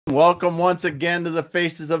Welcome once again to the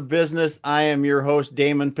Faces of Business. I am your host,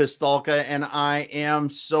 Damon Pistolka, and I am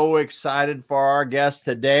so excited for our guest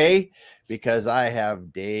today because I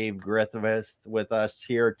have Dave Griffith with us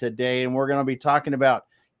here today, and we're going to be talking about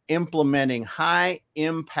implementing high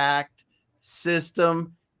impact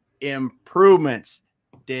system improvements.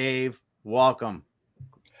 Dave, welcome.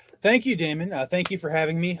 Thank you, Damon. Thank you for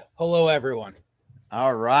having me. Hello, everyone.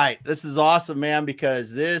 All right. This is awesome, man,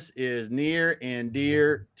 because this is near and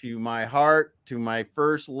dear to my heart, to my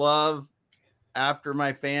first love after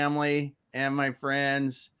my family and my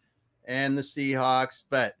friends and the Seahawks.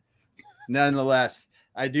 But nonetheless,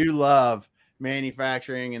 I do love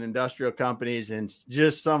manufacturing and industrial companies and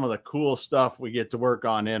just some of the cool stuff we get to work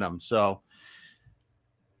on in them. So,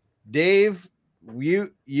 Dave,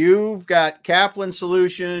 you've got Capelin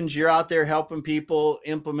Solutions. You're out there helping people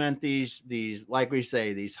implement these like we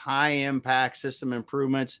say, these high impact system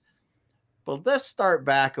improvements. But let's start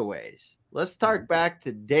back a ways. Let's start back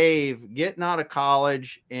to Dave getting out of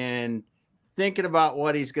college and thinking about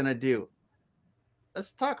what he's going to do.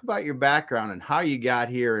 Let's talk about your background and how you got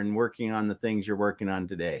here and working on the things you're working on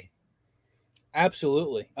today.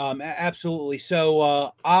 Absolutely. Absolutely.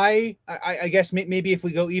 So I guess maybe if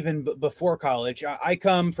we go even before college, I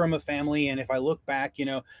come from a family, and if I look back,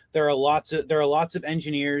 there are lots of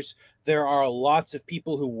engineers. There are lots of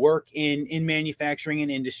people who work in manufacturing and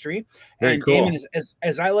industry. Very and cool. Damon,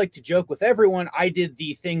 as I like to joke with everyone, I did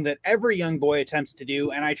the thing that every young boy attempts to do,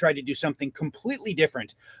 and I tried to do something completely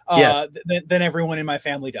different than everyone in my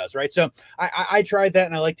family does, right? So I tried that,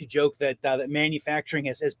 and I like to joke that that manufacturing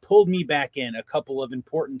has pulled me back in a couple of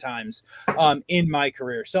important times in my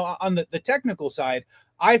career. So on the technical side,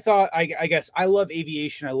 I thought, I guess I love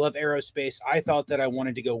aviation. I love aerospace. I thought that I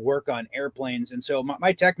wanted to go work on airplanes. And so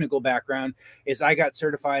my technical background is I got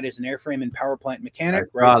certified as an airframe and power plant mechanic.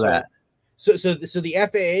 I saw that. So the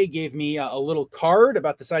FAA gave me a little card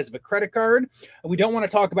about the size of a credit card. We don't want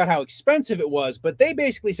to talk about how expensive it was, but they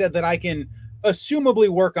basically said that I can assumably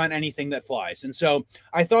work on anything that flies. And so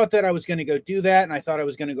I thought that I was going to go do that. And I thought I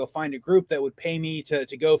was going to go find a group that would pay me to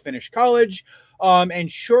go finish college.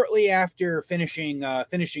 And shortly after finishing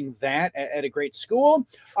that at a great school,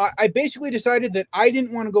 I basically decided that I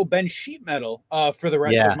didn't want to go bend sheet metal for the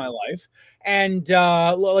rest of my life. And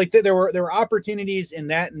like there were opportunities in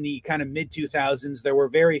the kind of mid 2000s. There were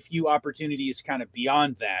very few opportunities kind of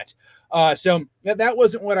beyond that. So that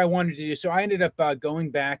wasn't what I wanted to do. So I ended up going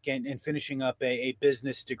back and finishing up a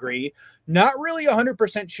business degree, not really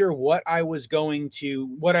 100% sure what I was going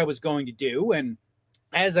to do. And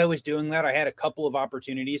as I was doing that, I had a couple of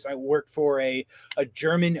opportunities. I worked for a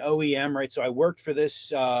German OEM, right? So I worked for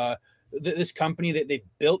this company that they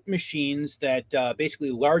built machines that basically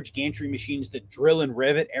large gantry machines that drill and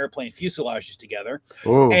rivet airplane fuselages together.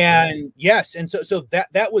 Ooh. And yes, and so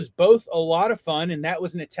that was both a lot of fun, and that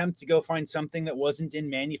was an attempt to go find something that wasn't in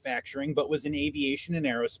manufacturing but was in aviation and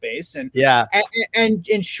aerospace.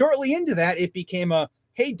 And shortly into that, it became a,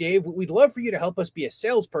 hey, Dave, we'd love for you to help us be a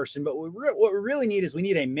salesperson, but what we really need is we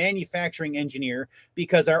need a manufacturing engineer,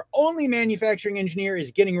 because our only manufacturing engineer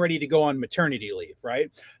is getting ready to go on maternity leave,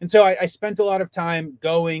 right? And so I spent a lot of time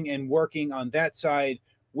going and working on that side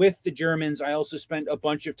with the Germans. I also spent a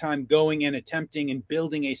bunch of time going and attempting and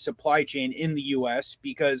building a supply chain in the U.S.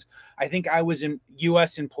 because I think I was in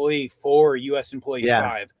U.S. employee 4 or U.S. employee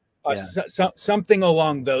 5, something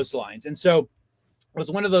along those lines. And so it was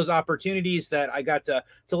one of those opportunities that I got to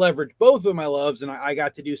leverage both of my loves, and I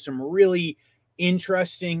got to do some really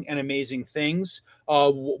interesting and amazing things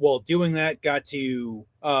while doing that. Got to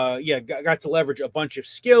leverage a bunch of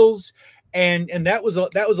skills, and that was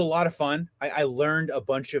a lot of fun. I learned a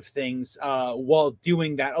bunch of things while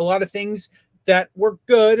doing that. A lot of things that were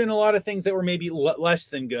good and a lot of things that were maybe less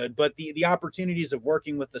than good, but the opportunities of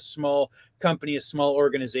working with a small company, a small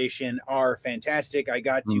organization, are fantastic. I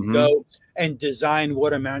got to go and design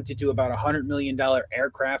what amounted to about $100 million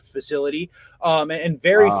aircraft facility. And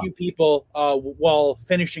very few people, while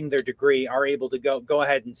finishing their degree, are able to go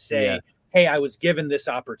ahead and say, hey, I was given this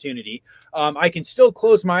opportunity. I can still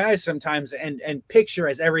close my eyes sometimes and picture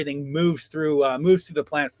as everything moves through the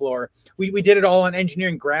plant floor. We did it all on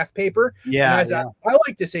engineering graph paper. I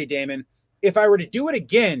like to say, Damon, if I were to do it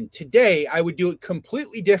again today, I would do it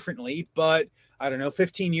completely differently. But I don't know,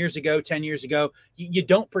 15 years ago, 10 years ago, you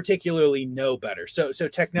don't particularly know better. So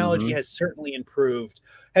technology has certainly improved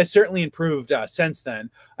since then.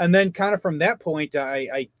 And then kind of from that point,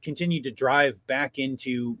 I continued to drive back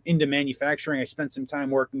into manufacturing. I spent some time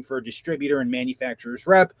working for a distributor and manufacturer's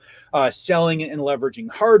rep, selling and leveraging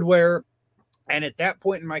hardware. And at that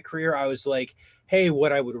point in my career, I was like, hey,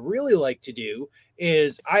 what I would really like to do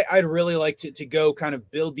is I'd really like to go kind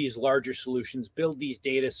of build these larger solutions, build these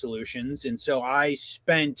data solutions. And so I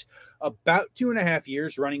spent about 2.5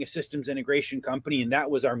 years running a systems integration company, and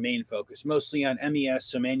that was our main focus, mostly on MES,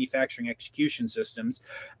 so manufacturing execution systems.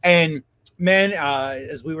 And man,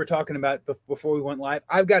 as we were talking about before we went live,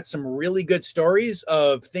 I've got some really good stories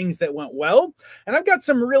of things that went well, and I've got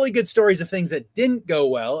some really good stories of things that didn't go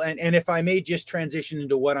well. And if I may just transition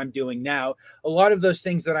into what I'm doing now, a lot of those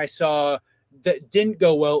things that I saw that didn't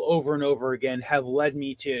go well over and over again have led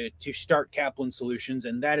me to start Capelin Solutions,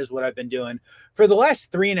 and that is what I've been doing for the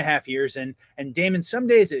last 3.5 years. And Damon, some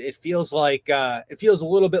days it feels like it feels a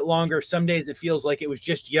little bit longer. Some days it feels like it was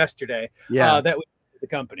just yesterday. That was the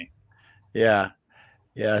company. Yeah.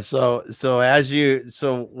 So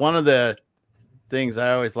one of the things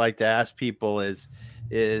I always like to ask people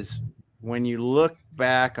is when you look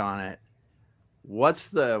back on it, what's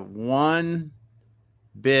the one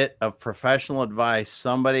bit of professional advice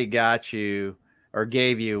somebody got you or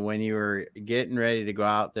gave you when you were getting ready to go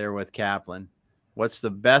out there with Capelin? What's the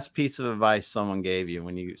best piece of advice someone gave you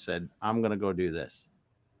when you said, I'm going to go do this?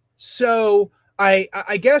 So I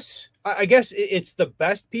guess it's the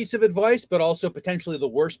best piece of advice, but also potentially the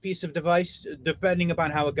worst piece of advice, depending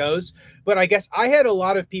upon how it goes. But I guess I had a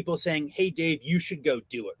lot of people saying, hey, Dave, you should go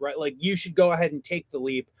do it, right? Like, you should go ahead and take the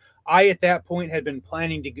leap. I, at that point, had been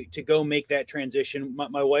planning to go make that transition.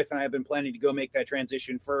 My wife and I have been planning to go make that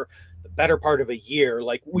transition for the better part of a year.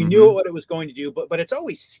 Like, we knew what it was going to do, but it's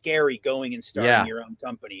always scary going and starting your own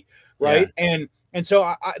company, right? Yeah. And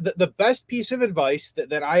so the best piece of advice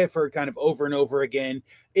that I have heard kind of over and over again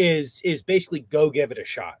is basically go give it a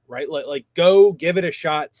shot, right? Like go give it a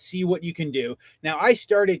shot, see what you can do. Now, I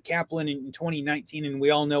started Capelin in 2019, and we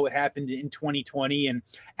all know what happened in 2020, and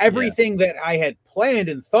everything that I had planned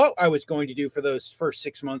and thought I was going to do for those first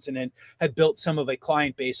 6 months and then had built some of a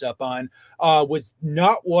client base up on was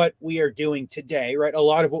not what we are doing today, right? A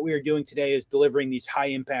lot of what we are doing today is delivering these high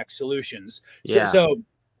impact solutions. So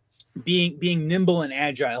being nimble and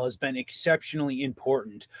agile has been exceptionally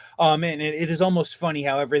important. And it is almost funny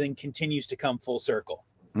how everything continues to come full circle.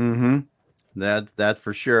 That's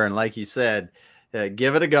for sure. And like you said,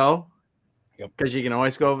 give it a go, because you can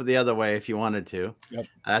always go the other way if you wanted to.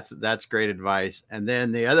 That's great advice. And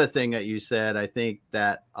then the other thing that you said, I think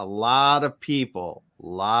that a lot of people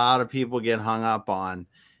get hung up on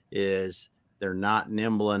is they're not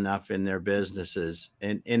nimble enough in their businesses.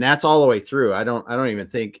 And that's all the way through. I don't even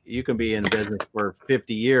think you can be in business for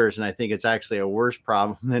 50 years. And I think it's actually a worse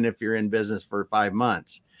problem than if you're in business for 5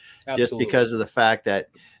 months. Absolutely. Just because of the fact that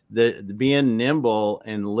the being nimble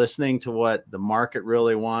and listening to what the market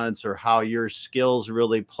really wants, or how your skills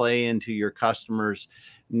really play into your customers'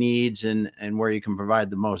 needs and where you can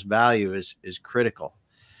provide the most value is critical.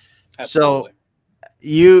 Absolutely.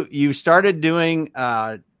 So you started doing,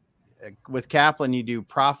 with Capelin, you do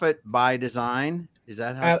profit by design. Is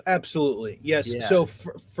that how? Absolutely. Yes. Yeah. So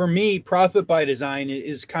for me, profit by design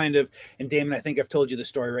is kind of, and Damon, I think I've told you the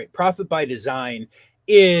story, right? Profit by design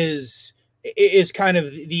is kind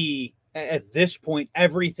of at this point,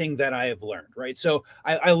 everything that I have learned, right? So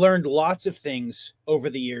I learned lots of things over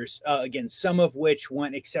the years, again, some of which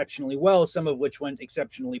went exceptionally well, some of which went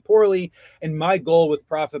exceptionally poorly. And my goal with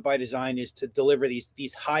Profit by Design is to deliver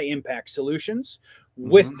these high impact solutions.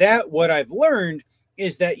 With that, what I've learned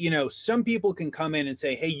is that, some people can come in and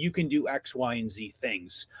say, hey, you can do X, Y, and Z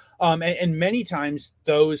things. And many times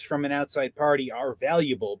those from an outside party are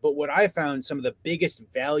valuable. But what I found, some of the biggest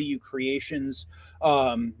value creations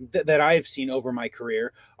that I've seen over my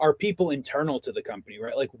career are people internal to the company,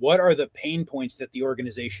 right? Like, what are the pain points that the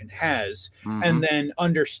organization has? And then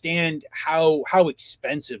understand how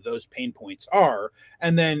expensive those pain points are.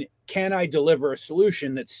 And then, can I deliver a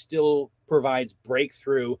solution that still provides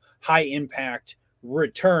breakthrough, high impact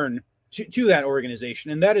return to that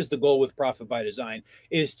organization? And that is the goal with Profit by Design,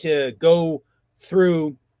 is to go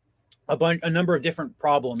through a number of different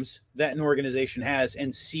problems that an organization has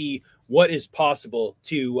and see what is possible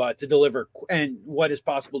to deliver, and what is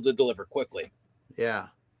possible to deliver quickly. Yeah.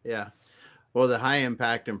 Well, the high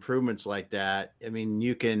impact improvements like that, I mean,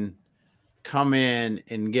 you can come in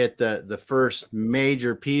and get the first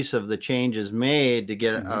major piece of the changes made to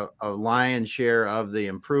get a lion's share of the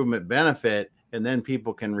improvement benefit, and then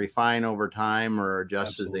people can refine over time or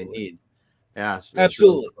adjust as they need. Yeah,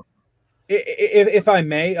 absolutely. Really cool. If I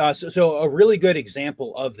may, so a really good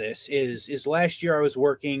example of this is last year I was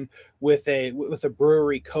working with a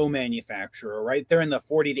brewery co-manufacturer, right? They're in the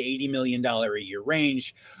 $40 to $80 million a year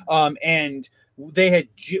range, and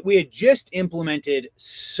we had just implemented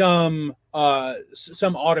some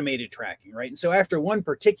some automated tracking, right? And so after one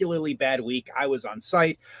particularly bad week, I was on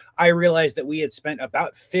site. I realized that we had spent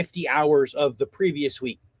about 50 hours of the previous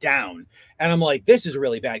week down. And I'm like, this is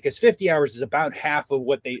really bad, because 50 hours is about half of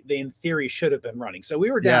what they in theory should have been running. So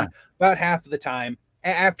we were down about half of the time.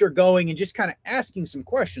 After going and just kind of asking some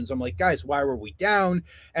questions, I'm like, guys, why were we down?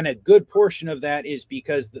 And a good portion of that is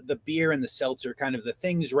because the beer and the seltzer, kind of the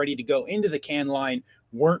things ready to go into the can line,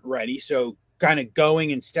 weren't ready. So kind of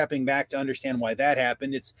going and stepping back to understand why that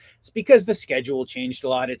happened. It's because the schedule changed a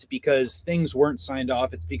lot. It's because things weren't signed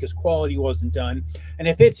off. It's because quality wasn't done. And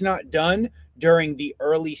if it's not done during the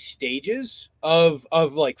early stages of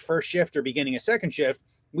like first shift or beginning of second shift,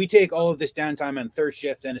 we take all of this downtime on third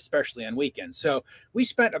shift and especially on weekends. So we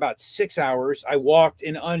spent about 6 hours. I walked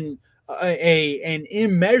an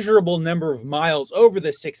immeasurable number of miles over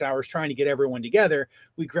the 6 hours trying to get everyone together.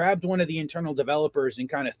 We grabbed one of the internal developers and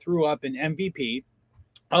kind of threw up an MVP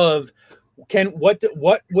of what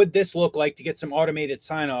would this look like to get some automated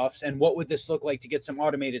sign-offs, and what would this look like to get some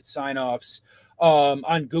automated sign-offs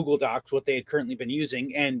on Google Docs, what they had currently been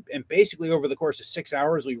using. And basically over the course of 6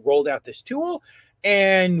 hours, we rolled out this tool,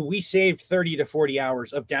 and we saved 30 to 40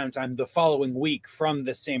 hours of downtime the following week from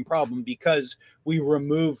the same problem, because we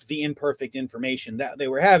removed the imperfect information that they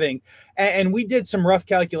were having. And we did some rough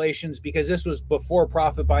calculations, because this was before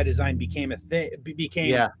Profit by Design became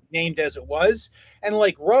named as it was. And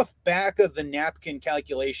like rough back of the napkin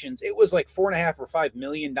calculations, it was like $4.5 or $5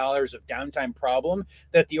 million of downtime problem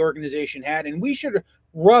that the organization had. And we should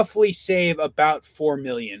roughly save about 4 to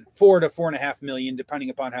 4.5 million, depending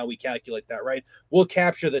upon how we calculate that, right? We'll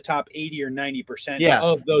capture the top 80 or 90%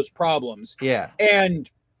 of those problems. Yeah. And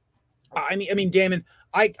I mean, Damon,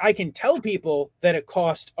 I can tell people that it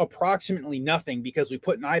cost approximately nothing, because we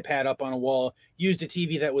put an iPad up on a wall, used a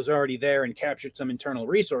TV that was already there, and captured some internal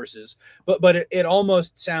resources. But it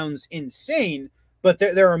almost sounds insane. But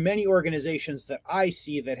there are many organizations that I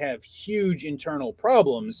see that have huge internal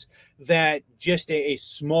problems that just a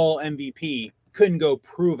small MVP couldn't go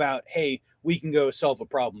prove out, hey, we can go solve a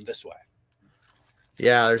problem this way.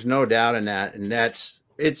 Yeah, there's no doubt in that. And that's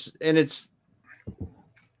that's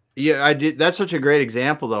such a great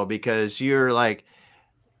example though, because you're like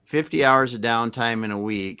 50 hours of downtime in a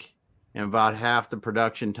week and about half the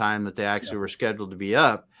production time that they actually were scheduled to be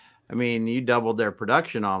up. I mean, you doubled their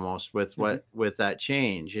production almost with with that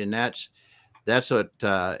change. And that's what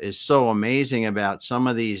is so amazing about some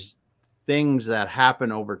of these things that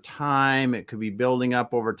happen over time. It could be building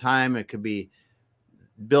up over time. It could be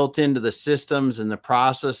built into the systems and the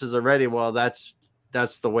processes already. Well, that's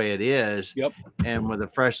the way it is. Yep. And with a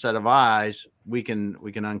fresh set of eyes, we can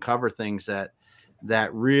uncover things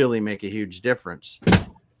that really make a huge difference.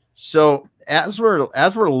 So as we're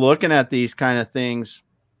looking at these kind of things,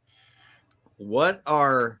 what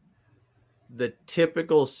are the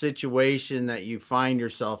typical situation that you find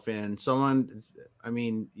yourself in? This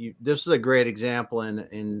is a great example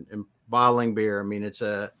in bottling beer. I mean, it's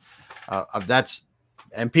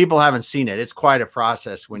and people haven't seen it. It's quite a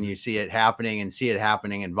process when you see it happening and see it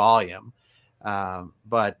happening in volume.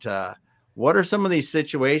 But what are some of these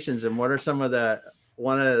situations, and what are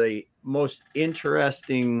one of the most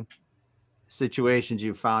interesting situations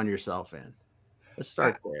you found yourself in? Let's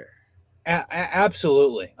start there.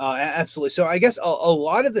 Absolutely. Absolutely. So I guess a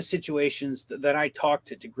lot of the situations that I talk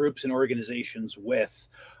to groups and organizations with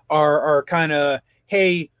are kind of,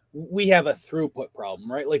 hey, we have a throughput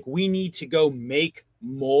problem, right? Like we need to go make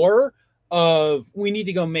more of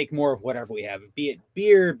whatever we have, be it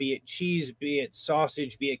beer, be it cheese, be it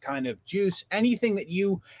sausage, be it kind of juice, anything that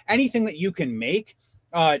you can make.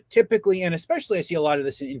 Typically, and especially I see a lot of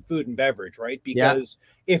this in food and beverage, right? Because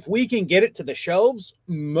if we can get it to the shelves,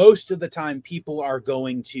 most of the time people are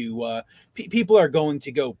going to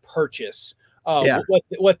go purchase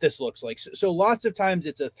what this looks like. So lots of times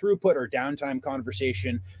it's a throughput or downtime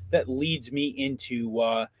conversation that leads me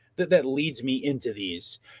into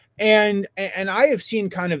these. And I have seen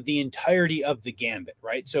kind of the entirety of the gambit,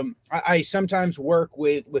 right? So I sometimes work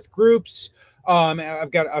with groups.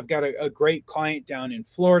 I've got a great client down in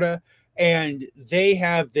Florida, and they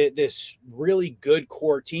have this really good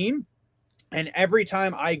core team. And every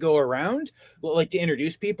time I go around, like to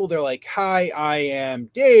introduce people, they're like, "Hi, I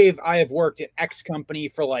am Dave. I have worked at X company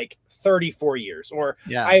for like 34 years, or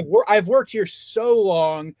I've worked here so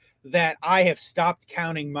long that I have stopped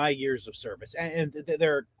counting my years of service." And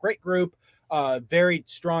they're a great group. Very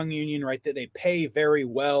strong union, right? That they pay very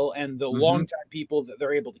well, and the longtime people that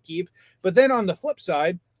they're able to keep. But then on the flip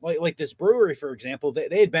side, like this brewery, for example,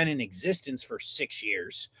 they had been in existence for 6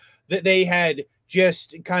 years. That they had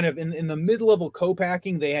just kind of in the mid-level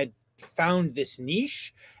co-packing, they had found this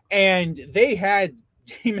niche, and they had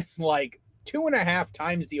like 2.5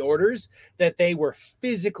 times the orders that they were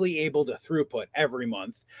physically able to throughput every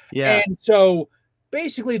month. Yeah. And so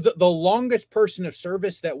basically the longest person of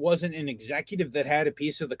service that wasn't an executive that had a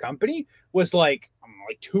piece of the company was like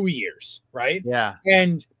 2 years, right? Yeah.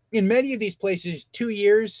 And in many of these places, 2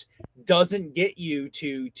 years doesn't get you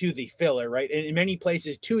to the filler, right? And in many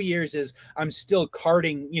places, 2 years is I'm still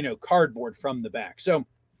carding, cardboard from the back. So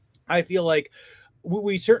I feel like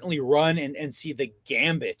we certainly run and see the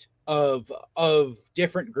gambit of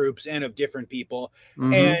different groups and of different people.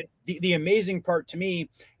 Mm-hmm. And the amazing part to me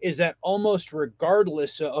is that almost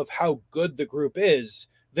regardless of how good the group is,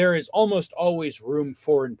 there is almost always room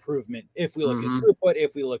for improvement. If we look mm-hmm. at throughput,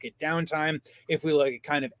 if we look at downtime, if we look at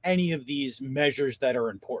kind of any of these measures that are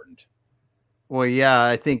important. Well, yeah,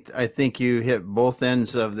 I think you hit both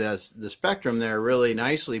ends of the spectrum there really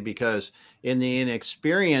nicely, because in the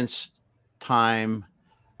inexperienced time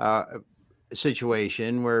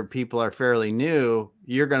situation where people are fairly new,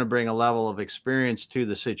 you're going to bring a level of experience to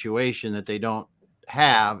the situation that they don't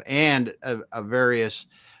have, and a various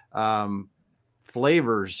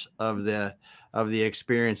flavors of the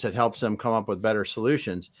experience that helps them come up with better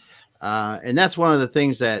solutions. And that's one of the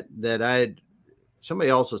things that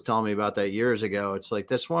somebody else was telling me about that years ago. It's like,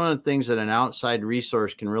 that's one of the things that an outside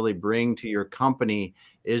resource can really bring to your company,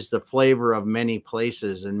 is the flavor of many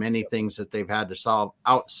places and many things that they've had to solve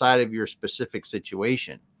outside of your specific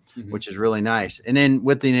situation, mm-hmm. which is really nice. And then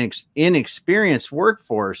with the inexperienced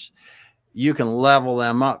workforce, you can level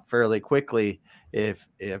them up fairly quickly if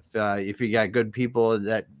you got good people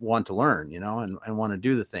that want to learn, and want to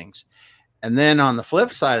do the things. And then on the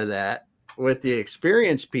flip side of that, with the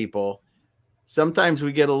experienced people, sometimes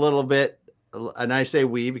we get a little bit, and I say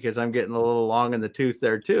we because I'm getting a little long in the tooth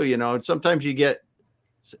there too, and sometimes you get,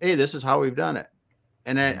 hey, this is how we've done it.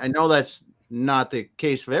 And I know that's not the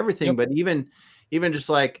case of everything, yep. But even just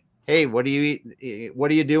like, hey, what do you eat? What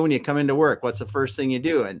do you do when you come into work? What's the first thing you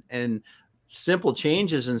do? And simple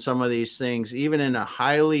changes in some of these things, even in a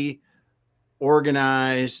highly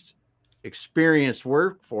organized, experienced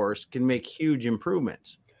workforce, can make huge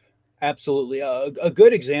improvements. Absolutely. A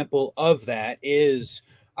good example of that is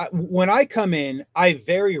when I come in, I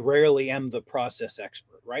very rarely am the process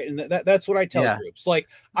expert, right? And that's what I tell groups. Like,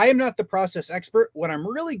 I am not the process expert. What I'm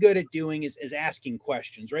really good at doing is asking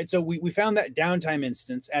questions, right? So we found that downtime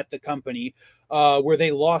instance at the company where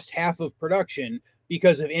they lost half of production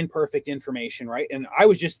because of imperfect information, right? And I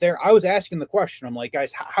was just there. I was asking the question. I'm like,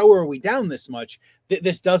 guys, how are we down this much?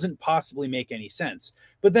 This doesn't possibly make any sense.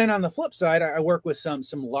 But then on the flip side, I work with some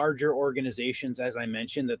larger organizations, as I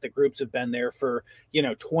mentioned, that the groups have been there for,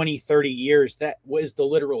 20, 30 years. That was the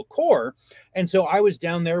literal core. And so I was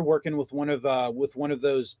down there working with one of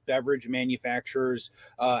those beverage manufacturers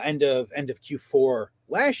end of Q4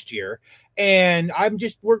 last year. And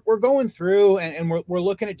we're going through and we're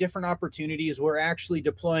looking at different opportunities. We're actually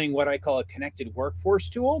deploying what I call a connected workforce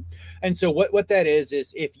tool. And so what that is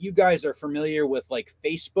if you guys are familiar with like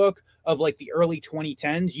Facebook of like the early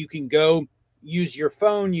 2010s, you can go use your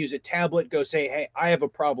phone, use a tablet, go say, hey, I have a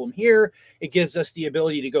problem here. It gives us the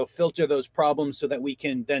ability to go filter those problems so that we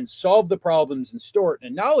can then solve the problems and store it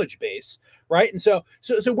in a knowledge base, right? And so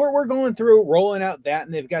we're going through rolling out that,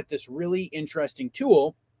 and they've got this really interesting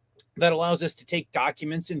tool that allows us to take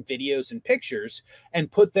documents and videos and pictures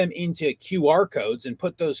and put them into QR codes and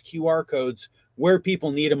put those QR codes where people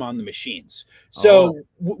need them on the machines. So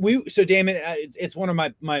so Damon, it's one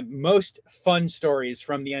of my most fun stories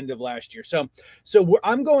from the end of last year. So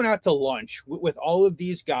I'm going out to lunch with all of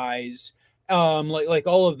these guys, like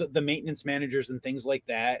all of the maintenance managers and things like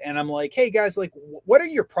that. And I'm like, hey guys, like, what are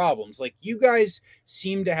your problems? Like, you guys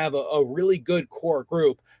seem to have a really good core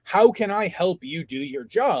group. How can I help you do your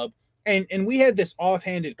job? And we had this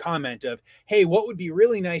offhanded comment of, hey, what would be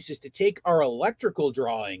really nice is to take our electrical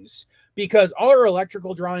drawings, because all our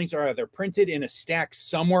electrical drawings are either printed in a stack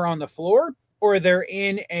somewhere on the floor, or they're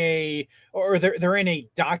in a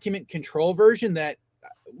document control version that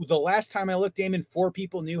the last time I looked, Damon, 4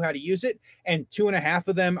 people knew how to use it, and 2.5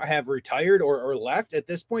 of them have retired or left at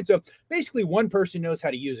this point. So basically 1 person knows how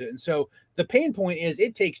to use it. And so the pain point is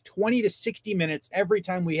it takes 20 to 60 minutes every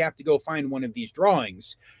time we have to go find one of these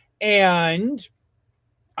drawings. And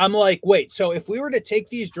I'm like, wait, so if we were to take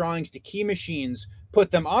these drawings to key machines,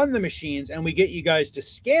 put them on the machines, and we get you guys to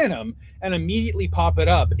scan them and immediately pop it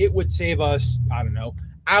up, it would save us, I don't know,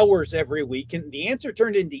 hours every week. And the answer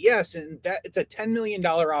turned into yes. And that it's a $10 million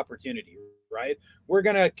opportunity, right? We're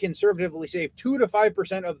going to conservatively save 2 to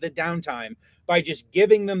 5% of the downtime by just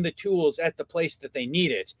giving them the tools at the place that they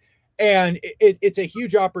need it. And it's a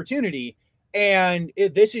huge opportunity. And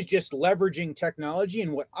this is just leveraging technology.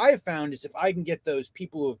 And what I've found is if I can get those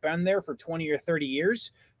people who have been there for 20 or 30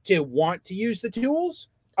 years to want to use the tools,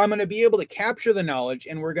 I'm going to be able to capture the knowledge,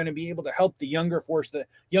 and we're going to be able to help the younger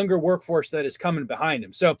workforce that is coming behind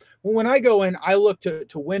them. So when I go in, I look to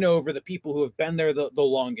win over the people who have been there the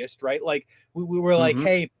longest, right? Like we were like,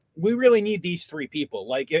 hey, we really need these 3 people.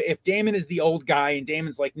 Like if Damon is the old guy and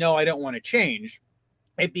Damon's like, no, I don't want to change,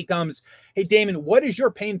 it becomes, hey, Damon, what is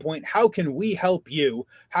your pain point? How can we help you?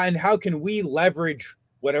 And how can we leverage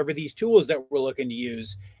whatever these tools that we're looking to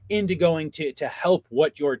use into going to help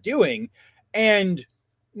what you're doing? And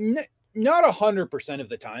not 100% of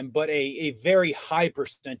the time, but a very high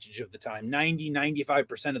percentage of the time,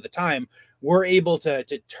 90-95% of the time, we're able to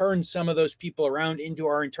turn some of those people around into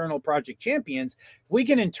our internal project champions. If we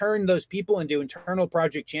can turn those people into internal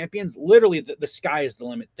project champions, literally the sky is the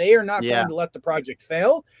limit. They are not going to let the project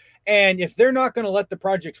fail. And if they're not going to let the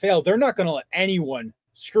project fail, they're not going to let anyone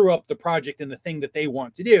screw up the project and the thing that they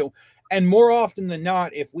want to do. And more often than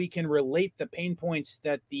not, if we can relate the pain points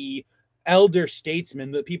that the elder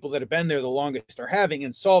statesmen, the people that have been there the longest, are having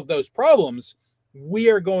and solve those problems,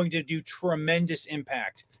 we are going to do tremendous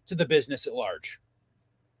impact to the business at large.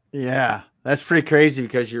 Yeah, that's pretty crazy,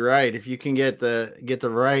 because you're right. If you can get the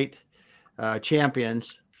right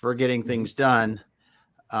champions for getting things done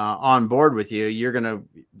on board with you,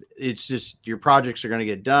 it's just your projects are going to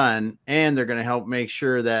get done, and they're going to help make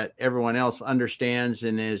sure that everyone else understands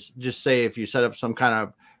and is, just say if you set up some kind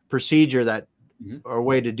of procedure that or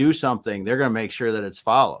way to do something, they're going to make sure that it's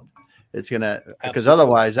followed. It's going to, because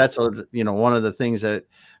otherwise that's, one of the things that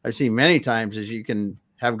I've seen many times is you can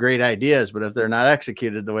have great ideas, but if they're not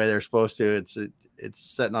executed the way they're supposed to, it's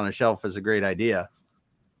sitting on a shelf as a great idea.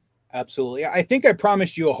 Absolutely. I think I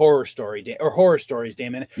promised you a horror story or horror stories,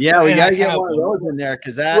 Damon. Yeah, we got to get one of those in there,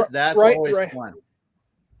 because that's always fun.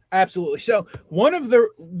 Absolutely. So one of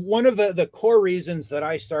the core reasons that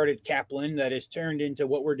I started Capelin, that has turned into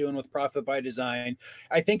what we're doing with Profit by Design,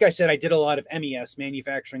 I think I said I did a lot of MES,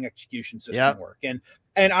 manufacturing execution system work.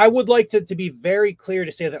 And I would like to be very clear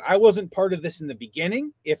to say that I wasn't part of this in the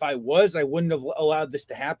beginning. If I was, I wouldn't have allowed this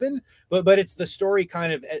to happen. But it's the story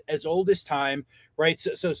kind of as old as time, right?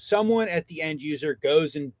 So someone at the end user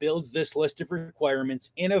goes and builds this list of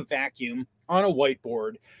requirements in a vacuum on a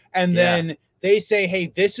whiteboard, and then they say, hey,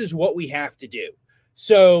 this is what we have to do.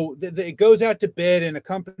 So it goes out to bid, and a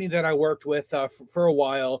company that I worked with for a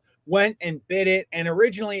while went and bid it. And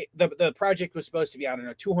originally the project was supposed to be, I don't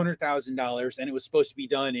know, $200,000, and it was supposed to be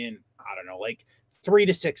done in, I don't know, like 3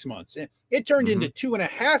 to 6 months. It turned into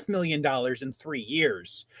 $2.5 million in 3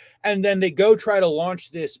 years. And then they go try to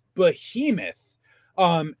launch this behemoth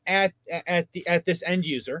at this end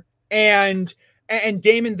user. And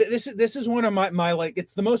Damon, this is one of my like,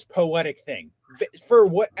 it's the most poetic thing. For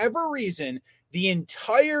whatever reason, the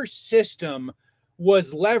entire system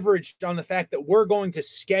was leveraged on the fact that we're going to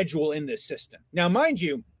schedule in this system. Now, mind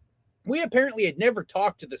you, we apparently had never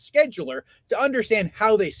talked to the scheduler to understand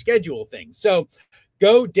how they schedule things. So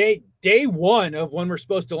go day one of when we're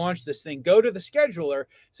supposed to launch this thing, go to the scheduler,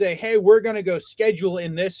 say, hey, we're going to go schedule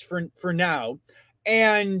in this for now.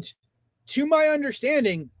 And to my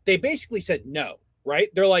understanding, they basically said no, right?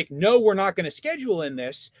 They're like, no, we're not going to schedule in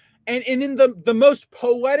this. And in the most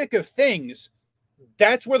poetic of things,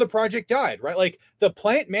 that's where the project died, right? Like the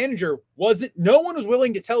plant manager no one was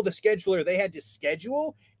willing to tell the scheduler they had to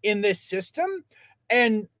schedule in this system.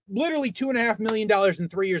 And literally $2.5 million in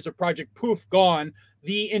 3 years of project, poof, gone.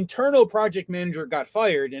 The internal project manager got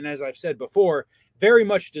fired. And as I've said before, very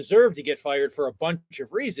much deserved to get fired for a bunch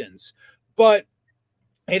of reasons. But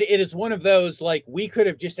it is one of those, like, we could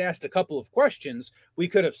have just asked a couple of questions. We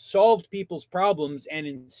could have solved people's problems. And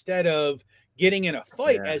instead of getting in a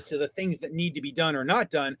fight as to the things that need to be done or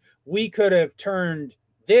not done, we could have turned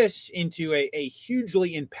this into a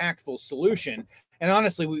hugely impactful solution. And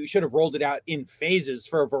honestly, we should have rolled it out in phases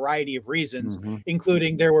for a variety of reasons,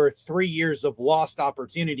 including there were 3 years of lost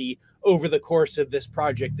opportunity over the course of this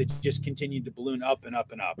project that just continued to balloon up and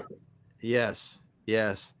up and up. Yes.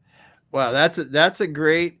 Yes. Wow. That's a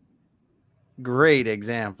great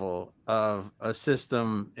example of a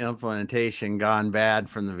system implementation gone bad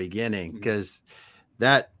from the beginning, because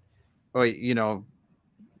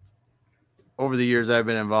over the years, I've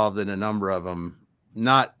been involved in a number of them,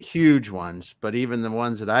 not huge ones, but even the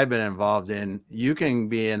ones that I've been involved in, you can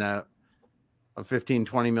be in a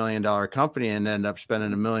 $15-20 million company and end up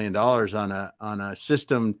spending $1 million on a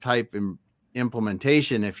system type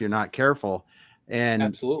implementation if you're not careful. And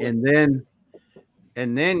absolutely.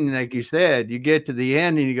 And then, like you said, you get to the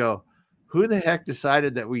end and you go, who the heck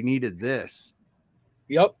decided that we needed this?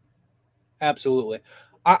 Yep. Absolutely.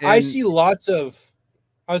 I see lots of,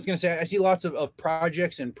 I was going to say, I see lots of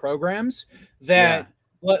projects and programs that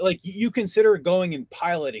like you consider going and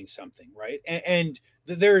piloting something, right? And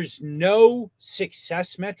there's no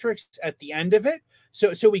success metrics at the end of it.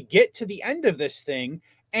 So we get to the end of this thing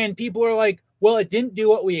and people are like, well, it didn't do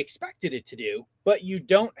what we expected it to do, but you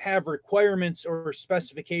don't have requirements or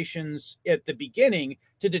specifications at the beginning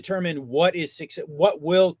to determine what is success, what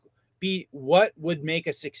would make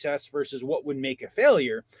a success versus what would make a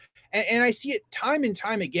failure. And I see it time and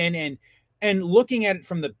time again. And looking at it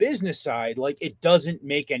from the business side, like it doesn't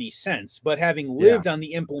make any sense. But having lived on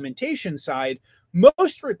the implementation side,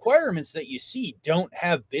 most requirements that you see don't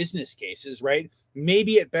have business cases, right?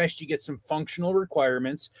 Maybe at best you get some functional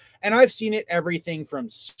requirements. And I've seen it everything from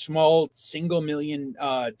small $1 million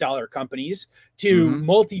companies to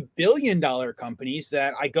multi-billion-dollar companies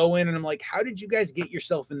that I go in and I'm like, how did you guys get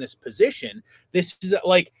yourself in this position? This is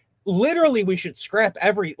like, literally we should scrap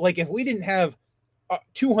like if we didn't have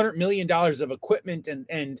 $200 million of equipment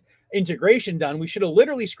and integration done, we should have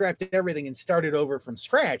literally scrapped everything and started over from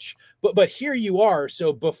scratch. But here you are.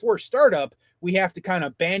 So before startup, we have to kind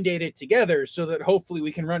of band-aid it together so that hopefully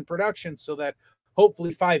we can run production, so that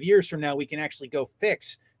hopefully 5 years from now we can actually go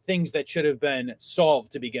fix things that should have been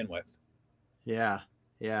solved to begin with. Yeah.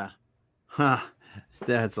 Huh.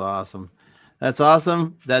 That's awesome. That's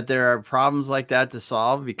awesome that there are problems like that to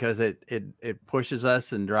solve, because it pushes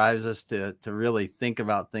us and drives us to really think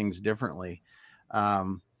about things differently.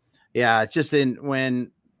 Yeah, it's just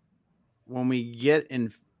when we get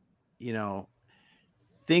in,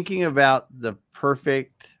 thinking about the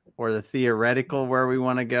perfect or the theoretical where we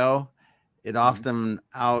want to go, it often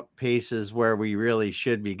outpaces where we really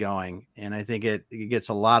should be going. And I think it gets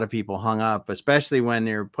a lot of people hung up, especially when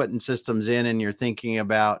you're putting systems in and you're thinking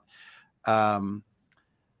about, I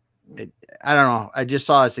don't know. I just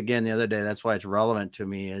saw this again the other day. That's why it's relevant to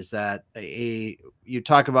me, is that you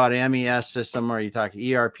talk about MES system, or you talk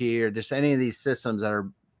ERP, or just any of these systems that are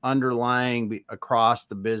underlying across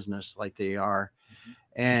the business like they are.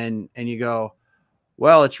 And you go,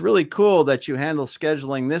 well, it's really cool that you handle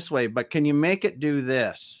scheduling this way, but can you make it do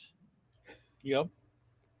this? Yep.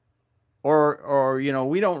 Or,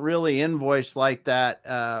 we don't really invoice like that.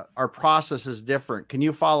 Our process is different. Can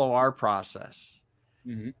you follow our process?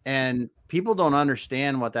 And people don't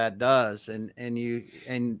understand what that does. And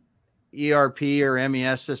ERP or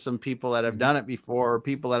MES system people that have done it before, or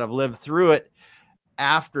people that have lived through it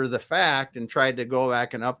after the fact and tried to go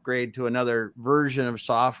back and upgrade to another version of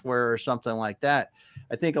software or something like that.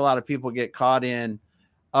 I think a lot of people get caught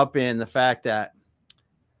up in the fact that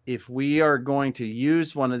if we are going to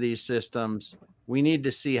use one of these systems, we need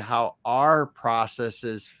to see how our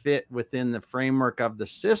processes fit within the framework of the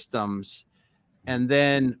systems, and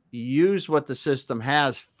then use what the system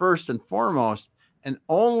has first and foremost. And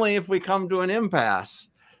only if we come to an impasse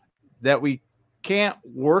that we can't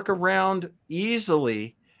work around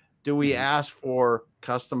easily do we ask for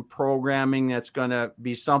custom programming that's going to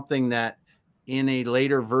be something that in a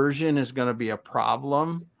later version is going to be a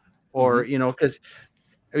problem. Or, because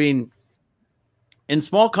I mean, in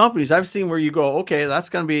small companies, I've seen where you go, okay, that's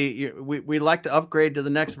going to be, we like to upgrade to the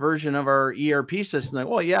next version of our ERP system. Like,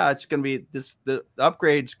 well, yeah, it's going to be the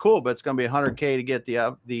upgrade's cool, but it's going to be $100K to get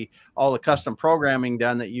all the custom programming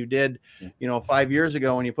done that you did, 5 years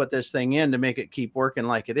ago when you put this thing in to make it keep working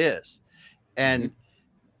like it is. And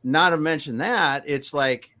not to mention that, it's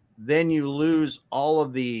like, then you lose all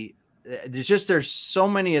of there's so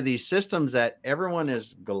many of these systems that everyone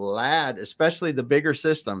is glad, especially the bigger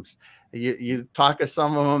systems. You talk to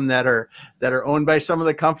some of them that are owned by some of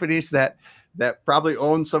the companies that probably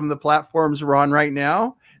own some of the platforms we're on right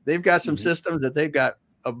now. They've got some systems that they've got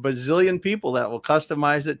a bazillion people that will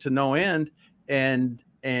customize it to no end, and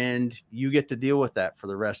you get to deal with that for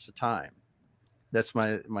the rest of the time. That's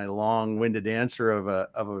my long-winded answer of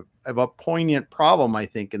a poignant problem, I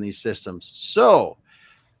think, in these systems. So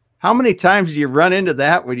how many times do you run into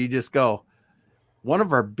that when you just go, one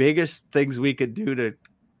of our biggest things we could do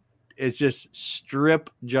is just strip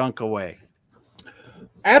junk away?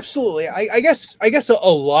 Absolutely. I guess a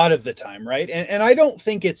lot of the time, right? And I don't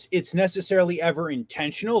think it's necessarily ever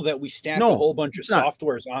intentional that we stack a whole bunch of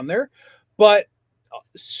softwares on there, but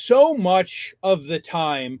so much of the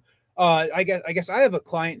time, I guess I have a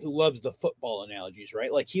client who loves the football analogies,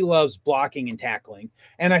 right? Like he loves blocking and tackling.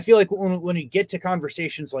 And I feel like when we get to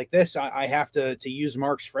conversations like this, I have to use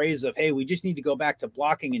Mark's phrase of, hey, we just need to go back to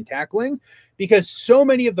blocking and tackling, because so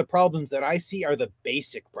many of the problems that I see are the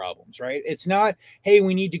basic problems, right? It's not, hey,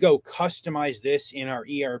 we need to go customize this in our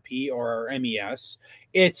ERP or our MES.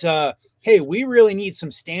 It's, hey, we really need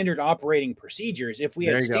some standard operating procedures. If we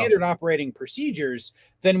had standard operating procedures,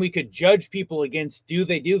 then we could judge people against, do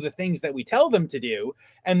they do the things that we tell them to do?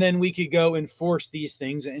 And then we could go enforce these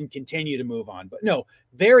things and continue to move on. But no,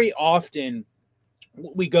 very often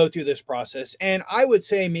we go through this process. And I would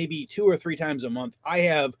say maybe 2 or 3 times a month, I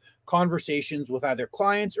have conversations with either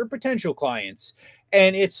clients or potential clients.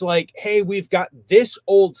 And it's like, hey, we've got this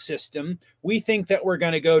old system. We think that we're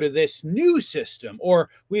going to go to this new system, or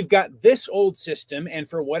we've got this old system. And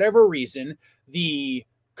for whatever reason, the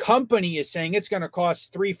company is saying it's going to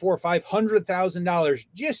cost $300,000, $400,000, $500,000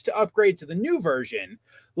 just to upgrade to the new version.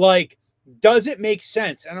 Like, does it make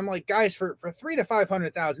sense? And I'm like, guys, for $300,000 to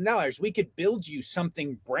 $500,000, we could build you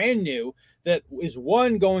something brand new that is,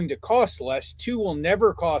 1, going to cost less, 2, will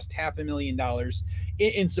never cost $500,000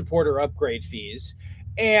 in support or upgrade fees,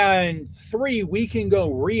 and 3, we can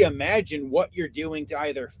go reimagine what you're doing to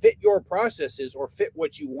either fit your processes or fit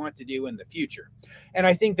what you want to do in the future. And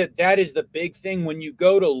I think that that is the big thing when you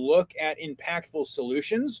go to look at impactful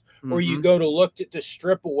solutions, or you go to look to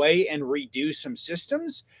strip away and redo some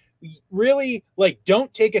systems. Really, like,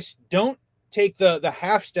 don't take the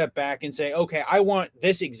half step back and say, okay, I want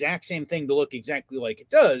this exact same thing to look exactly like it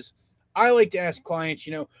does. I like to ask clients,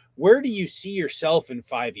 where do you see yourself in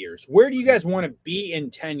 5 years? Where do you guys want to be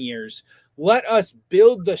in 10 years? Let us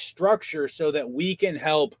build the structure so that we can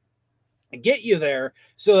help get you there,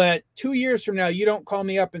 so that 2 years from now, you don't call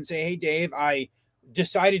me up and say, hey, Dave, I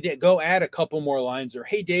decided to go add a couple more lines, or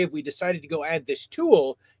hey, Dave, we decided to go add this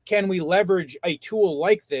tool. Can we leverage a tool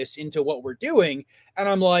like this into what we're doing? And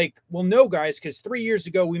I'm like, well, no, guys, because 3 years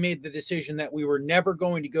ago, we made the decision that we were never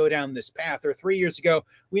going to go down this path. Or 3 years ago,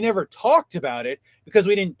 we never talked about it. Because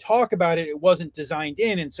we didn't talk about it, it wasn't designed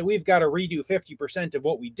in. And so we've got to redo 50% of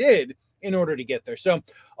what we did in order to get there. So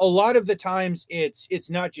a lot of the times it's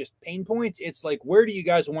not just pain points. It's like, where do you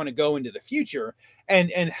guys want to go into the future?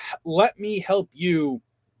 And let me help you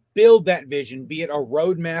build that vision, be it a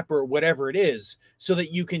roadmap or whatever it is, so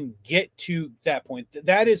that you can get to that point.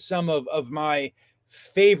 That is some of my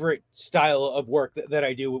favorite style of work that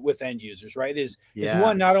I do with end users, right? Is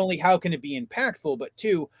 1, not only how can it be impactful, but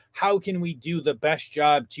 2, how can we do the best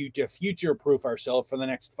job to future proof ourselves for the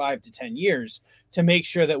next 5 to 10 years, to make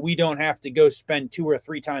sure that we don't have to go spend 2 or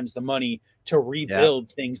 3 times the money to rebuild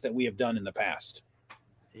things that we have done in the past.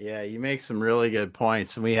 Yeah, you make some really good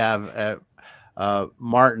points. And we have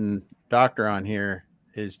Martin Doctor on here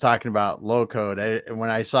is talking about low code. And when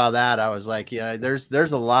I saw that, I was like, there's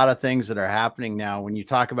a lot of things that are happening now when you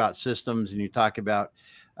talk about systems and you talk about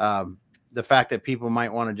the fact that people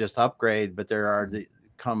might want to just upgrade, but there are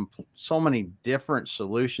so many different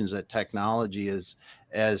solutions that technology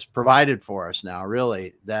has provided for us now,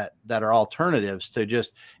 really, that are alternatives to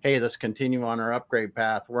just, hey, let's continue on our upgrade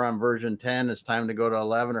path. We're on version 10. It's time to go to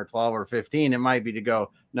 11 or 12 or 15. It might be to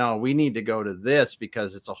go, no, we need to go to this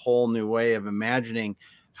because it's a whole new way of imagining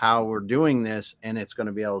how we're doing this, and it's going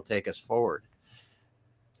to be able to take us forward.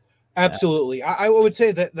 Absolutely. I would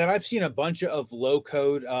say that I've seen a bunch of low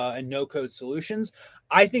code and no code solutions.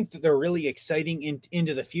 I think that they're really exciting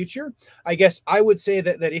into the future. I guess I would say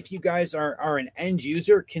that if you guys are an end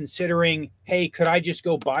user considering, hey, could I just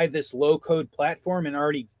go buy this low code platform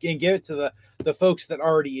and give it to the folks that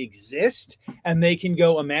already exist, and they can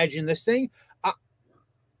go imagine this thing?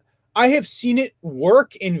 I have seen it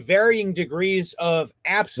work in varying degrees of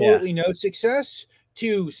absolutely no success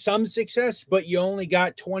to some success, but you only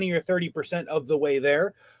got 20 or 30% of the way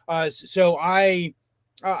there. So and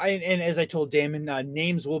as I told Damon,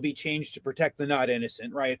 names will be changed to protect the not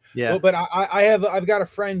innocent, right? Yeah. But I've got a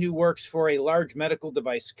friend who works for a large medical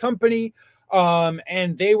device company,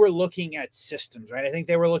 and they were looking at systems, right? I think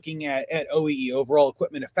they were looking at OEE, overall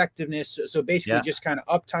equipment effectiveness. So basically just kind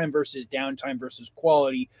of uptime versus downtime versus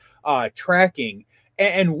quality tracking.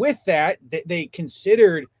 And with that, they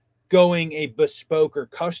considered going a bespoke or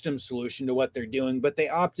custom solution to what they're doing, but they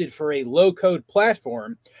opted for a low code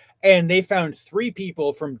platform. And they found 3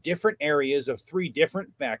 people from different areas of 3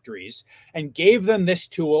 different factories and gave them this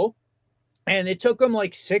tool. And it took them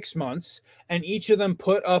like 6 months, and each of them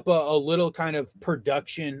put up a little kind of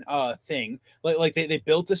production thing. Like they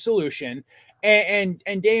built a solution. And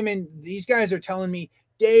Damon, these guys are telling me,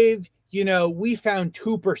 Dave, we found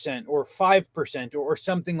 2% or 5% or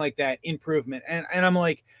something like that improvement. And I'm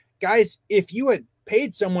like, guys, if you had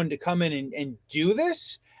paid someone to come in and do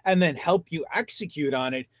this and then help you execute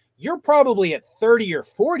on it, you're probably at 30 or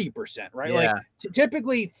 40%, right? Yeah. Like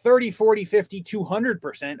typically 30, 40, 50,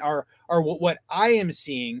 200% are what I am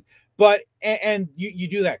seeing. But, and you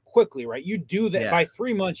do that quickly, right? You do that by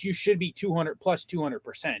 3 months, you should be 200 plus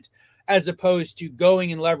 200%. as opposed to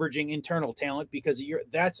going and leveraging internal talent, because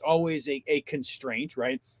that's always a constraint,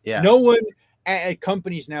 right? Yeah. No one at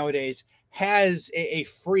companies nowadays has a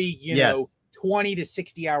free, 20 to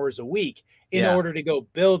 60 hours a week in order to go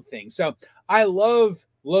build things. So I love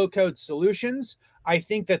low code solutions. I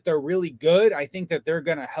think that they're really good. I think that they're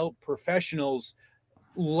going to help professionals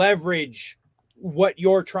leverage what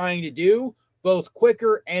you're trying to do both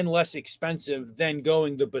quicker and less expensive than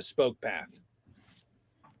going the bespoke path.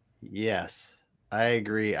 Yes, I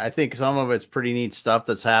agree. I think some of it's pretty neat stuff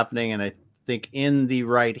that's happening. And I think in the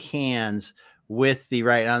right hands with the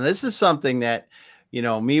right, now this is something that,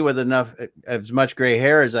 me with as much gray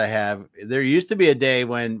hair as I have, there used to be a day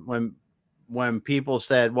when people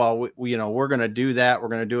said, well, we're going to do that. We're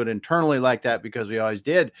going to do it internally like that because we always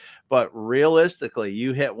did. But realistically,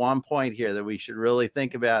 you hit one point here that we should really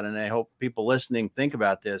think about. And I hope people listening think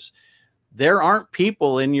about this. There aren't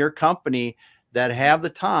people in your company that have the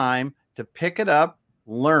time to pick it up,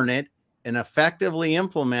 learn it, and effectively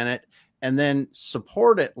implement it, and then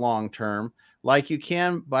support it long-term, like you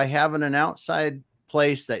can by having an outside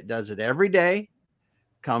place that does it every day,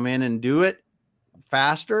 come in and do it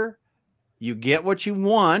faster. You get what you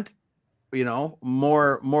want,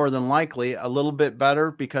 more than likely a little bit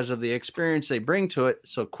better because of the experience they bring to it.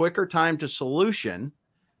 So quicker time to solution,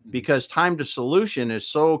 because time to solution is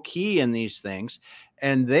so key in these things.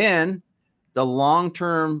 And then the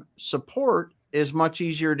long-term support is much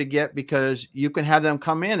easier to get because you can have them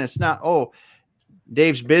come in. It's not, oh,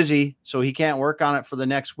 Dave's busy, so he can't work on it for the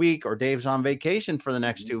next week, or Dave's on vacation for the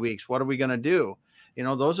next 2 weeks. What are we going to do?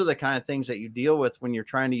 Those are the kind of things that you deal with when you're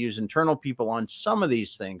trying to use internal people on some of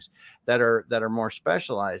these things that are more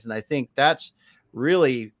specialized. And I think that's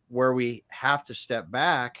really where we have to step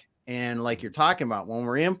back. And like you're talking about, when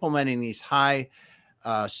we're implementing these high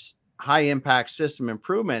impact system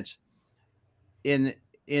improvements in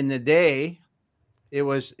the day, it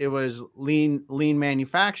was lean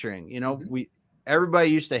manufacturing. Everybody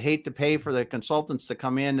used to hate to pay for the consultants to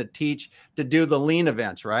come in to do the lean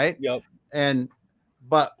events, right? Yep.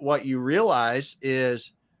 But what you realize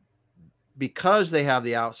is, because they have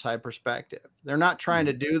the outside perspective, they're not trying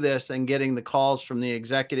to do this and getting the calls from the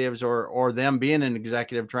executives or them being an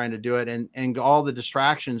executive trying to do it and all the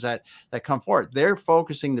distractions that come forward. They're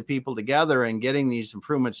focusing the people together and getting these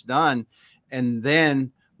improvements done. And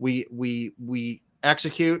then we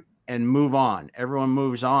execute and move on. Everyone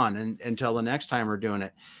moves on until the next time we're doing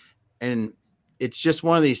it. And it's just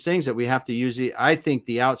one of these things that we have to use. I think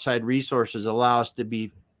the outside resources allow us to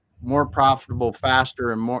be more profitable, faster,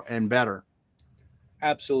 and better.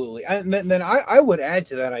 Absolutely. And then I would add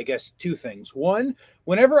to that, I guess, two things. One,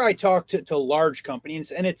 whenever I talk to large companies,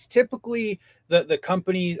 and it's typically the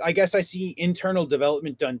companies, I guess I see internal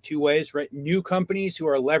development done two ways, right? New companies who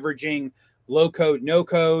are leveraging low code, no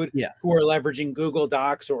code, who are leveraging Google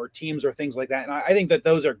Docs or Teams or things like that. And I think that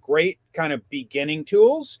those are great kind of beginning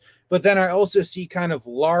tools. But then I also see kind of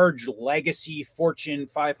large legacy Fortune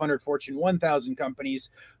 500, Fortune 1000 companies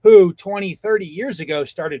who 20, 30 years ago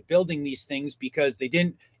started building these things because they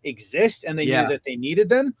didn't exist and they knew that they needed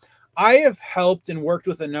them. I have helped and worked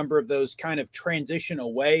with a number of those kind of transition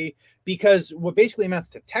away, because what basically amounts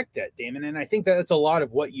to tech debt, Damon. And I think that that's a lot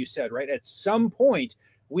of what you said, right? At some point,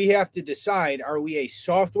 we have to decide, are we a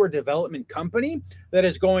software development company that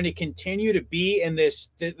is going to continue to be in this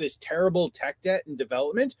terrible tech debt and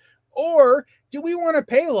development? Or do we want to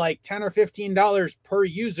pay like $10 or $15 per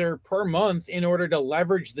user per month in order to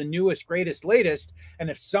leverage the newest, greatest, latest? And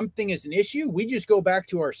if something is an issue, we just go back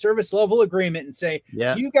to our service level agreement and say,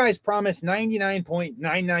 you guys promised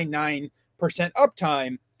 99.999%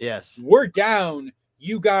 uptime. Yes. We're down.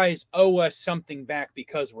 You guys owe us something back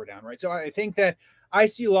because we're down, right? So I think that I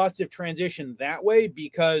see lots of transition that way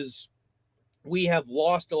because we have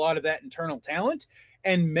lost a lot of that internal talent.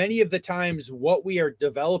 And many of the times what we are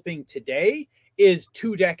developing today is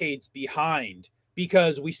 2 decades behind,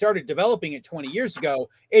 because we started developing it 20 years ago.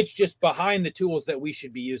 It's just behind the tools that we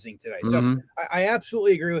should be using today. So I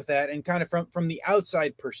absolutely agree with that. And kind of from the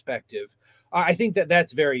outside perspective, I think that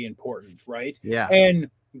that's very important, right? Yeah. And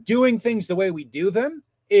doing things the way we do them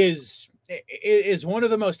is one of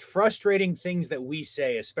the most frustrating things that we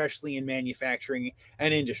say, especially in manufacturing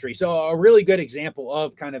and industry. So a really good example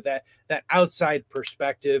of kind of that outside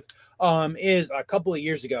perspective is a couple of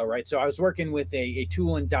years ago, right? So I was working with a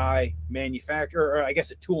tool and die manufacturer, or I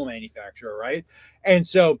guess a tool manufacturer, right? And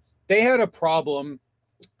so they had a problem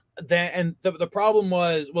the problem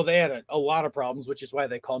was, well, they had a lot of problems, which is why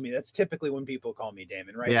they call me. That's typically when people call me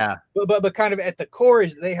Damon, right? Yeah. But kind of at the core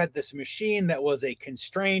is they had this machine that was a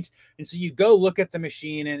constraint. And so you go look at the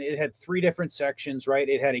machine and it had 3 different sections, right?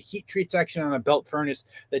 It had a heat treat section on a belt furnace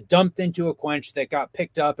that dumped into a quench that got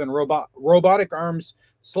picked up, and robotic arms,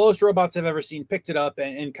 slowest robots I've ever seen, picked it up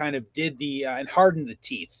and kind of did the and hardened the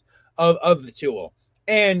teeth of the tool.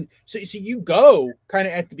 And so you go kind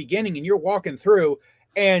of at the beginning and you're walking through,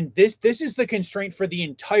 and this is the constraint for the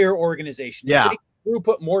entire organization. Yeah. If they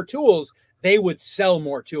throughput more tools, they would sell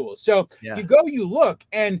more tools. So you go, you look,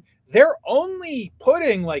 and they're only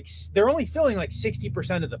filling like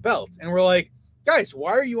 60% of the belt. And we're like, guys,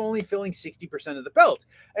 why are you only filling 60% of the belt?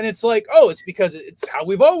 And it's like, oh, it's because it's how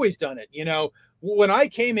we've always done it. You know, when I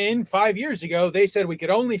came in 5 years ago, they said we could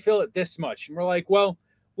only fill it this much. And we're like, well,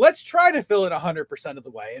 let's try to fill it 100% of the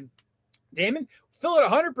way. And Damon, fill it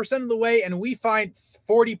 100% of the way, and we find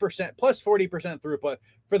 40% plus 40% throughput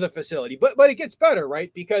for the facility. But it gets better,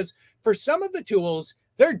 right? Because for some of the tools,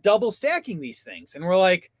 they're double stacking these things. And we're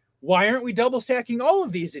like, why aren't we double stacking all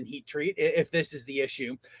of these in heat treat if this is the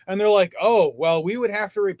issue? And they're like, oh, well, we would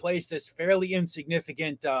have to replace this fairly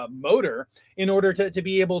insignificant motor in order to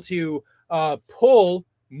be able to pull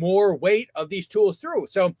more weight of these tools through.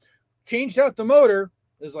 So changed out the motor.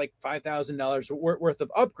 There's like $5,000 worth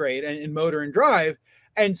of upgrade in motor and drive.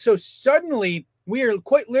 And so suddenly we are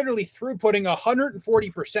quite literally throughputting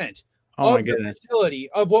 140% of the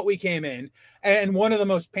facility of what we came in. And one of the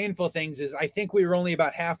most painful things is I think we were only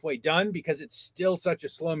about halfway done because it's still such a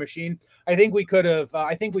slow machine. I think we could have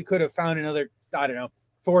found another, I don't know,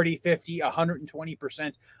 40, 50,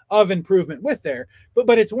 120% of improvement with there.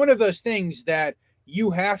 But it's one of those things that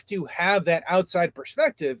you have to have that outside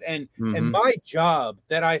perspective. And my job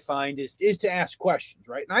that I find is to ask questions,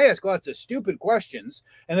 right? And I ask lots of stupid questions.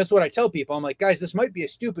 And that's what I tell people. I'm like, guys, this might be a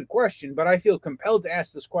stupid question, but I feel compelled to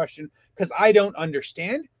ask this question because I don't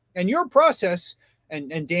understand. And your process,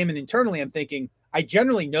 and Damon, internally, I'm thinking, I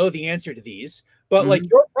generally know the answer to these, but like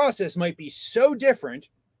your process might be so different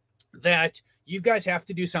that you guys have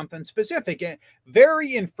to do something specific. And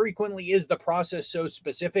very infrequently is the process so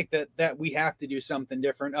specific that we have to do something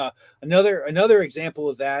different. Another example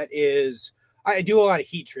of that is I do a lot of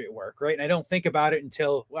heat treat work, right? And I don't think about it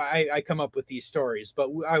until I come up with these stories. But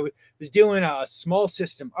I was doing a small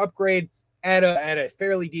system upgrade at a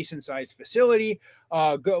fairly decent sized facility.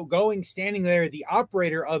 Standing there, the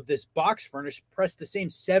operator of this box furnace pressed the same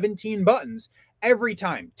 17 buttons every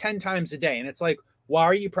time, 10 times a day. And it's like, why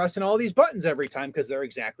are you pressing all these buttons every time? Because they're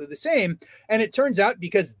exactly the same. And it turns out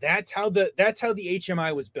because that's how the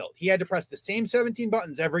HMI was built. He had to press the same 17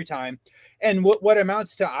 buttons every time. And what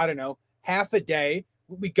amounts to, I don't know, half a day,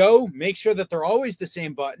 we go make sure that they're always the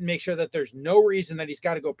same button, make sure that there's no reason that he's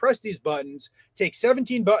got to go press these buttons, take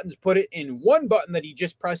 17 buttons, put it in one button that he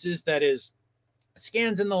just presses, that is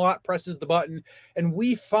scans in the lot, presses the button, and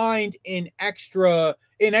we find an extra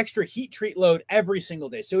heat treat load every single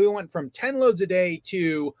day. So we went from 10 loads a day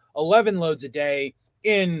to 11 loads a day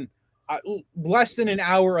in less than an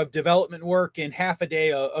hour of development work and half a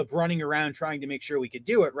day of running around trying to make sure we could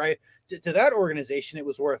do it right. To that organization, it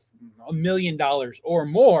was worth $1 million or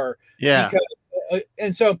more. Yeah. Because,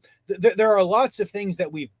 and so there are lots of things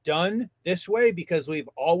that we've done this way because we've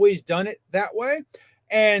always done it that way.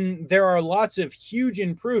 And there are lots of huge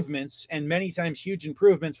improvements, and many times huge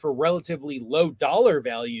improvements for relatively low dollar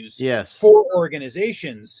values. Yes. For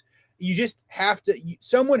organizations. You just have to,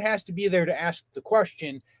 someone has to be there to ask the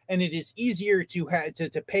question, and it is easier to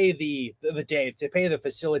pay the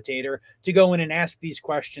facilitator to go in and ask these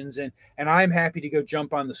questions. And I'm happy to go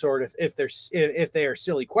jump on the sword if they are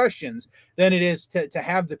silly questions, than it is to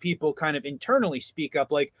have the people kind of internally speak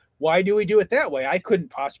up, like, why do we do it that way? I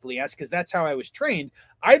couldn't possibly ask because that's how I was trained.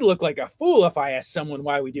 I'd look like a fool if I asked someone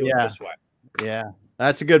why we do it this way. Yeah.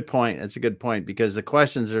 That's a good point. That's a good point, because the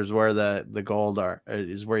questions is where the gold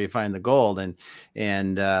is where you find the gold. And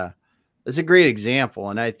it's a great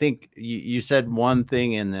example. And I think you said one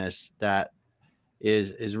thing in this that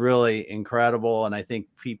is really incredible. And I think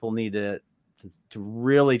people need to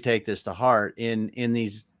really take this to heart in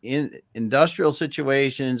these industrial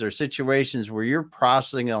situations or situations where you're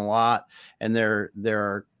processing a lot, and there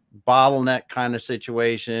are bottleneck kind of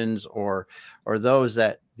situations or those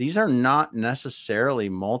that these are not necessarily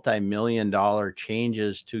multi-million-dollar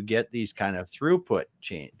changes to get these kind of throughput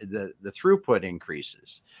change, the throughput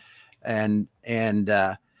increases. And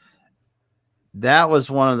that was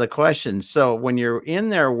one of the questions. So when you're in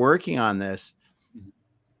there working on this,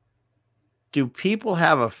 do people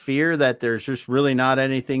have a fear that there's just really not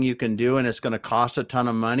anything you can do and it's going to cost a ton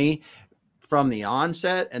of money from the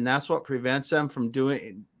onset, and that's what prevents them from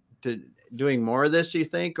doing more of this, you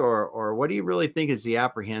think, or what do you really think is the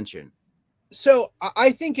apprehension? So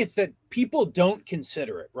I think it's that people don't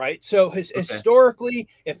consider it, right? So historically,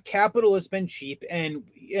 if capital has been cheap and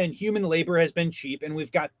human labor has been cheap and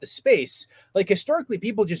we've got the space, like historically,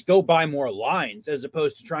 people just go buy more lines as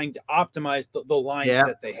opposed to trying to optimize the lines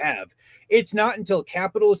that they have. It's not until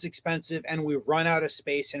capital is expensive and we've run out of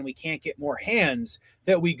space and we can't get more hands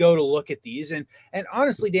that we go to look at these. And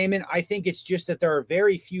honestly, Damon, I think it's just that there are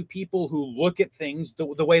very few people who look at things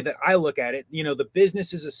the way that I look at it. You know, the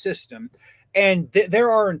business is a system. And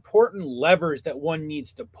there are important levers that one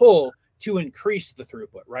needs to pull to increase the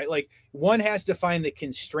throughput, right? Like one has to find the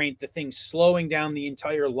constraint, the thing slowing down the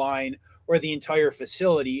entire line or the entire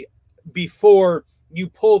facility before you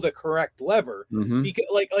pull the correct lever. Because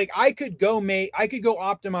like I could go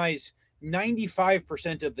optimize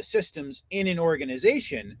 95% of the systems in an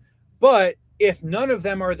organization, but if none of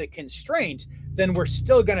them are the constraint, then we're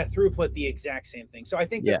still going to throughput the exact same thing. So I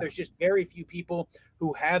think that there's just very few people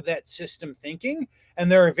who have that system thinking, and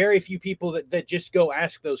there are very few people that just go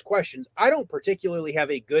ask those questions. I don't particularly have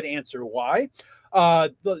a good answer why.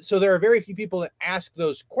 So there are very few people that ask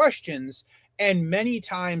those questions. And many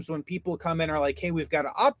times when people come in are like, hey, we've got to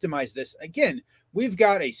optimize this. Again, we've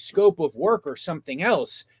got a scope of work or something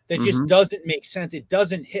else that just doesn't make sense. It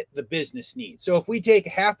doesn't hit the business need. So if we take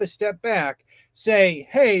half a step back, say,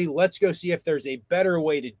 hey, let's go see if there's a better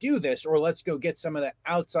way to do this, or let's go get some of that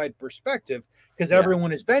outside perspective, because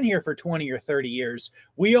everyone has been here for 20 or 30 years.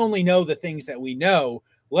 We only know the things that we know.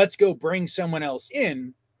 Let's go bring someone else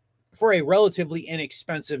in for a relatively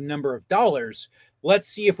inexpensive number of dollars. Let's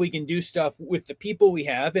see if we can do stuff with the people we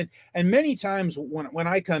have. And many times when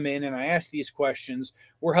I come in and I ask these questions,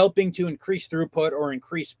 we're helping to increase throughput or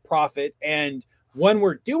increase profit. And when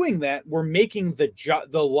we're doing that, we're making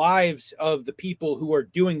the lives of the people who are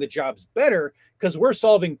doing the jobs better, because we're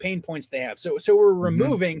solving pain points they have. So we're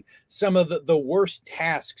removing some of the worst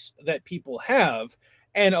tasks that people have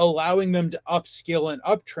and allowing them to upskill and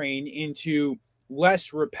uptrain into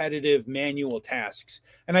less repetitive manual tasks.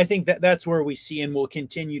 And I think that that's where we see and will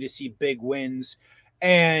continue to see big wins.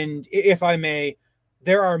 And if I may,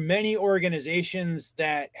 there are many organizations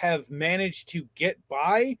that have managed to get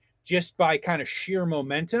by just by kind of sheer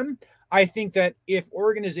momentum. I think that if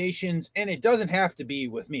organizations, and it doesn't have to be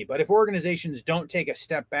with me, but if organizations don't take a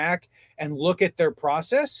step back and look at their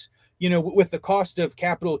process, you know, with the cost of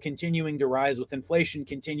capital continuing to rise, with inflation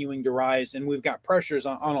continuing to rise, and we've got pressures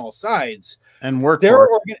on all sides. And workforce.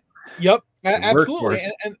 Absolutely.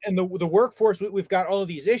 And the workforce, we've got all of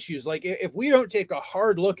these issues. Like if we don't take a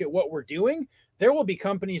hard look at what we're doing, there will be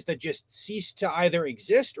companies that just cease to either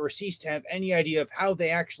exist or cease to have any idea of how they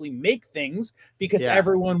actually make things, because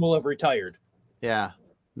everyone will have retired. Yeah,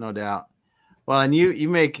 no doubt. Well, and you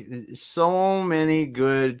make so many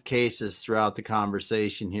good cases throughout the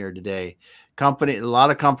conversation here today. A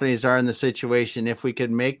lot of companies are in the situation, if we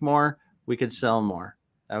could make more, we could sell more.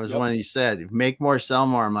 That was one you said, make more, sell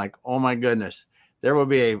more. I'm like, oh my goodness, there will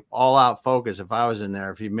be a all-out focus if I was in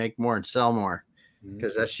there, if you make more and sell more,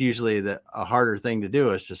 because that's usually a harder thing to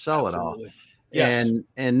do, is to sell it all. Yes.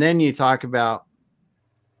 And then you talk about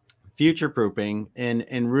future proofing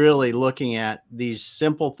and really looking at these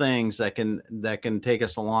simple things that can take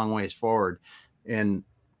us a long ways forward, and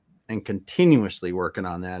continuously working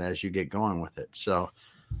on that as you get going with it. So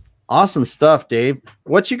awesome stuff, Dave.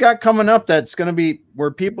 What you got coming up that's going to be where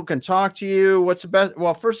people can talk to you? What's the best?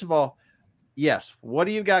 Well, first of all, yes. What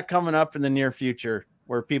do you got coming up in the near future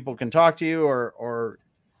where people can talk to you or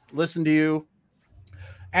listen to you?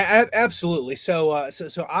 Absolutely. So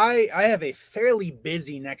I have a fairly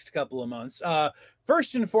busy next couple of months.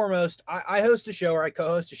 First and foremost, I host a show, or I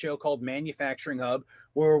co-host a show called Manufacturing Hub,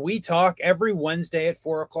 where we talk every Wednesday at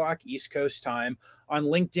 4 o'clock East Coast time on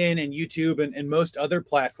LinkedIn and YouTube and most other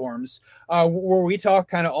platforms, where we talk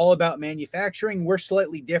kind of all about manufacturing. We're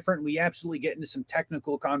slightly different. We absolutely get into some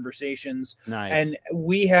technical conversations. Nice. And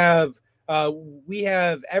we have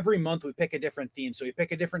every month we pick a different theme. So we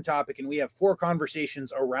pick a different topic and we have 4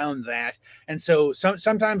 conversations around that. And so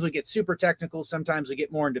sometimes we get super technical, sometimes we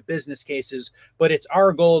get more into business cases, but it's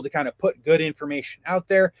our goal to kind of put good information out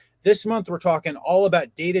there. This month, we're talking all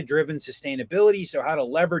about data-driven sustainability. So how to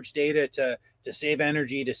leverage data to save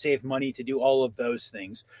energy, to save money, to do all of those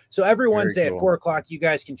things. So every Wednesday at 4 o'clock, you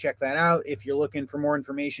guys can check that out. If you're looking for more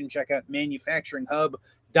information, check out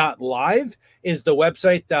manufacturinghub.live is the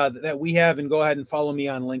website that we have, and go ahead and follow me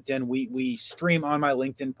on LinkedIn. We stream on my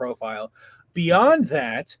LinkedIn profile. Beyond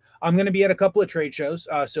that, I'm going to be at a couple of trade shows.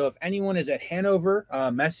 So if anyone is at Hanover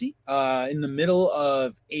Messe in the middle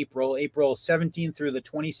of April 17th through the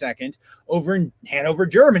 22nd over in Hanover,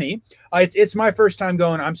 Germany, it's my first time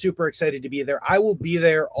going. I'm super excited to be there. I will be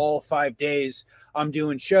there all 5 days. I'm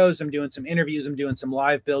doing shows. I'm doing some interviews. I'm doing some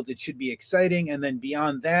live builds. It should be exciting. And then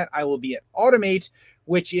beyond that, I will be at Automate,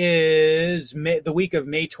 which is the week of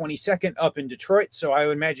May 22nd up in Detroit. So I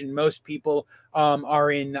would imagine most people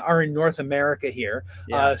are in North America here.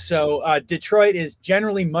 Yeah. So Detroit is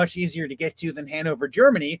generally much easier to get to than Hanover,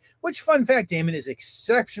 Germany, which, fun fact, Damon, is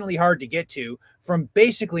exceptionally hard to get to from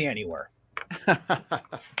basically anywhere.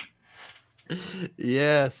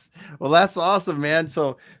 Yes. Well, that's awesome, man.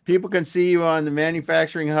 So people can see you on the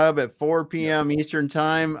Manufacturing Hub at 4 p.m. Eastern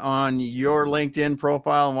time on your LinkedIn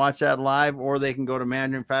profile and watch that live, or they can go to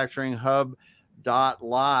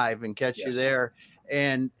manufacturinghub.live and catch you there.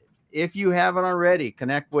 And if you haven't already,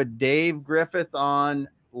 connect with Dave Griffith on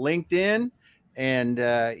LinkedIn, and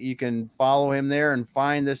you can follow him there and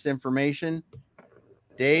find this information.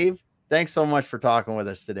 Dave, thanks so much for talking with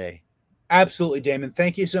us today. Absolutely, Damon.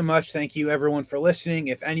 Thank you so much. Thank you, everyone, for listening.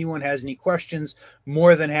 If anyone has any questions,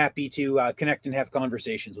 more than happy to connect and have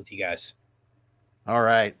conversations with you guys. All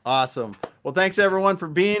right. Awesome. Well, thanks, everyone, for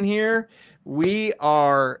being here. We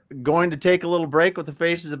are going to take a little break with the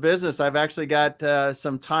Faces of Business. I've actually got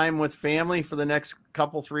some time with family for the next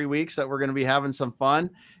 3 weeks that we're going to be having some fun.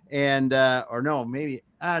 And or no, maybe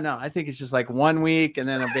no, I think it's just like 1 week and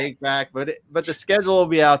then a break back, but the schedule will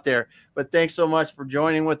be out there. But thanks so much for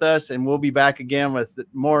joining with us, and we'll be back again with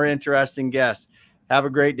more interesting guests. Have a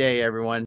great day, everyone.